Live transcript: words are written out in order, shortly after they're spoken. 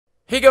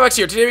Hey guys,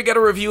 here. Today we got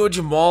a review of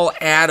Jamal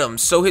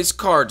Adams. So his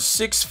card,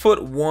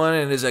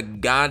 6'1" and is a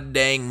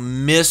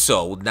goddamn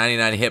missile with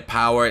 99 hit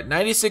power, at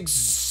 96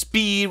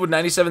 speed with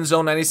 97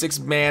 zone, 96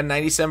 man,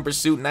 97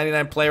 pursuit,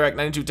 99 play rec,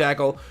 92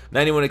 tackle,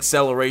 91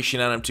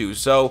 acceleration on him too.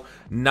 So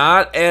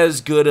not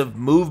as good of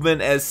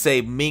movement as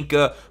say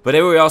Minka, but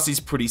everywhere else he's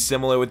pretty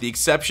similar with the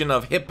exception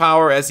of hit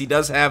power, as he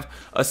does have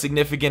a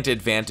significant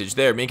advantage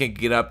there. Minka can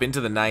get up into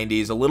the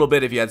 90s a little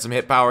bit if you had some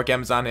hit power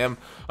chems on him,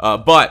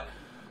 but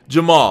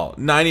Jamal,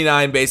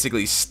 99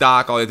 basically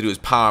stock. All you have to do is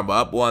power him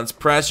up once.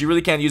 Press, you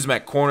really can't use him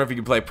at corner if you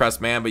can play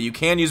press man, but you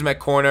can use him at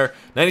corner.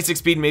 96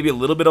 speed, maybe a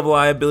little bit of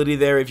liability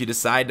there if you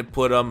decide to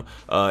put him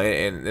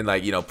in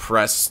like, you know,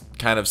 press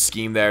kind of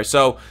scheme there.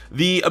 So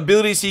the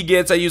abilities he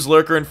gets, I use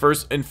Lurker,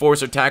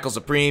 Enforcer, Tackle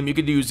Supreme. You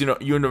could use, you know,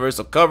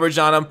 universal coverage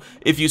on him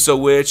if you so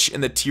wish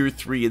in the tier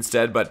 3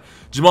 instead, but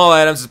Jamal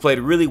Adams has played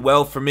really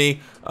well for me.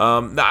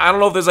 I don't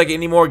know if there's like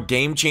any more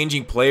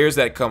game-changing players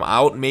that come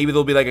out. Maybe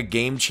there'll be like a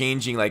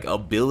game-changing like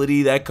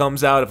ability that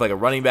comes out if like a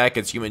running back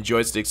gets human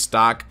joystick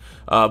stock.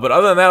 But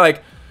other than that,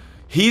 like,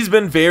 he's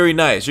been very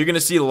nice. You're gonna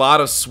see a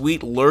lot of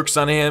sweet lurks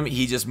on him.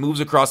 He just moves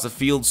across the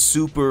field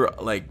super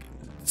like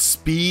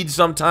speed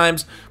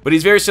sometimes, but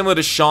he's very similar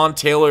to Sean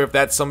Taylor if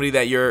that's somebody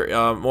that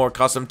you're more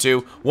accustomed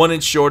to. 1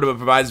 inch shorter, but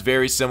provides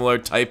very similar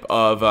type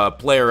of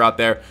player out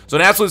there. So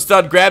an absolute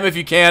stud. Grab him if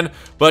you can,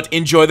 but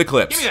enjoy the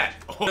clips. Give me that.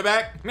 Oh,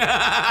 back.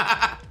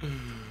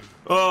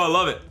 Oh, I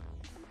love it.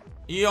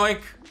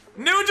 Yoink.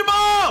 New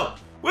Jamal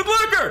with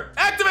Lurker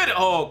activated.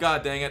 Oh,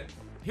 god dang it.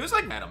 He was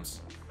like Adams.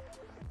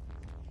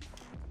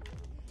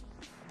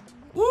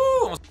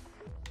 Woo.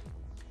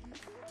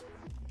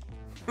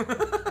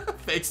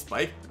 Fake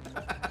spike.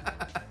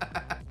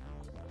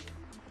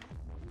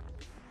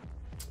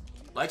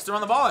 Likes to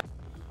run the ball.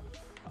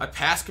 I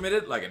pass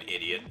committed like an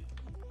idiot.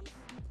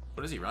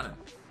 What is he running?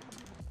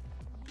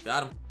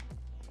 Got him.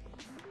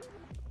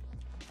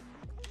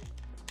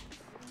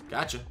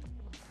 Gotcha.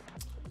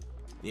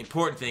 The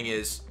important thing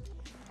is,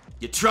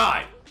 you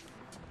tried.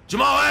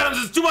 Jamal Adams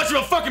is too much of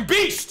a fucking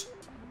beast.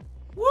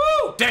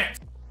 Woo! Damn.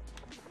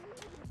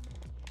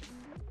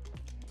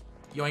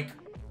 Yoink.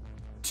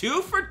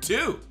 2 for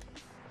 2.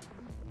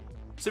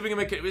 See if we can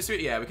make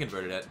it. Yeah, we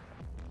converted it.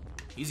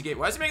 Easy game.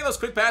 Why is he making those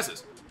quick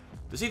passes?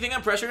 Does he think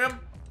I'm pressuring him?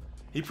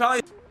 He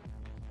probably.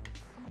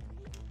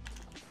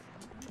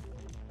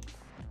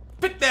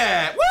 Pick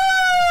that.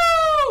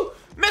 Woo!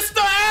 Mr.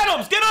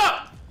 Adams, get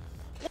up!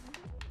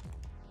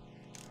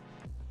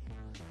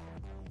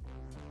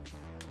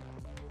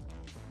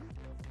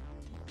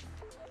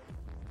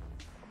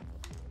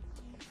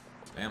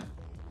 Bam.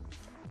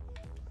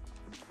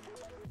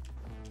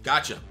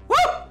 Gotcha. Woo!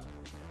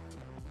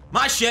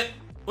 My shit.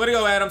 Way to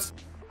go, Adams.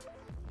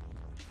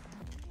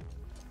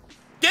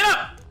 Get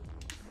up!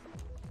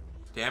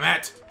 Damn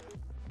it.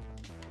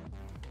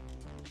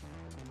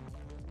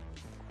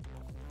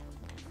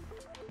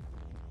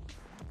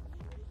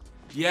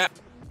 Yeah.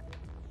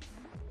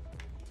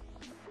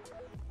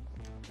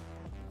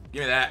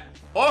 Give me that.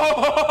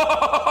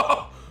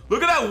 Oh!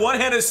 Look at that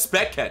one-handed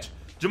spec catch.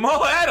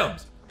 Jamal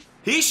Adams.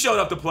 He showed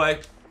up to play.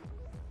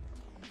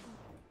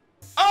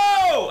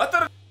 Oh! I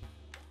thought it...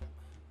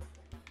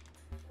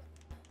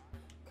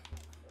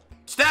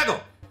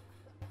 Staggle.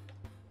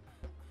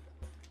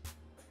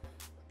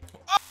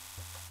 Oh.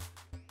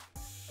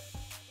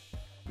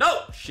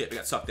 No! Shit, we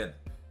got sucked in.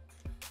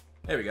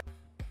 There we go.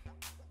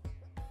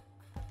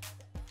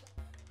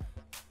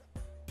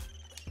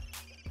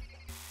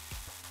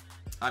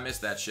 I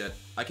missed that shit.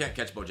 I can't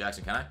catch Bo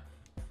Jackson, can I?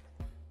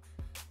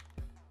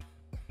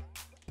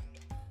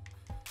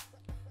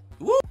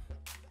 Woo!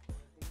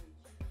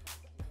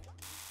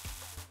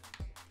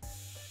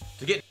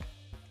 To get...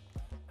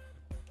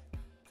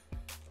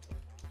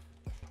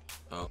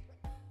 Oh.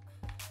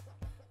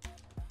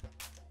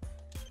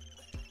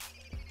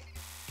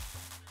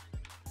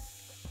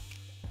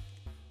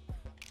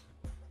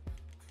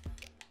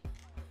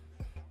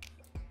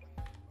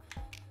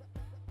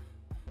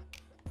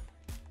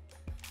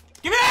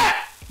 Give me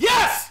that!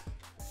 Yes!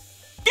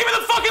 Give me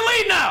the fucking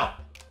lead now!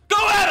 Go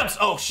Adams!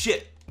 Oh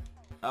shit.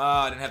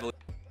 I didn't have the lead.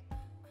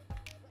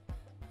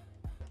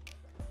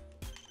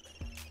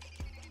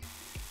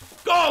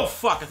 Go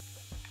fuck!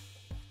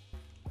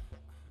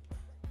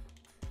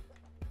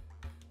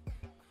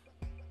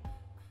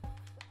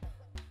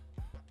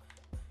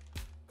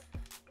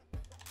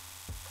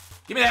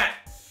 Give me that!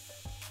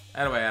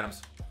 That way,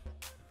 Adams.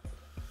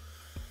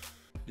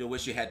 You'll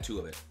wish you had 2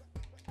 of it.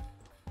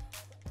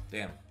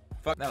 Damn.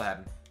 Fuck, that'll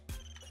happen.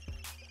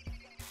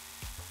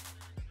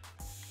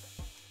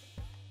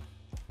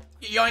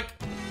 Yoink!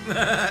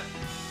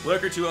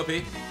 Lurker 2 OP.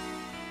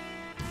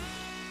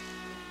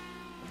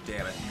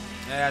 Damn it.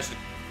 Yeah, I should...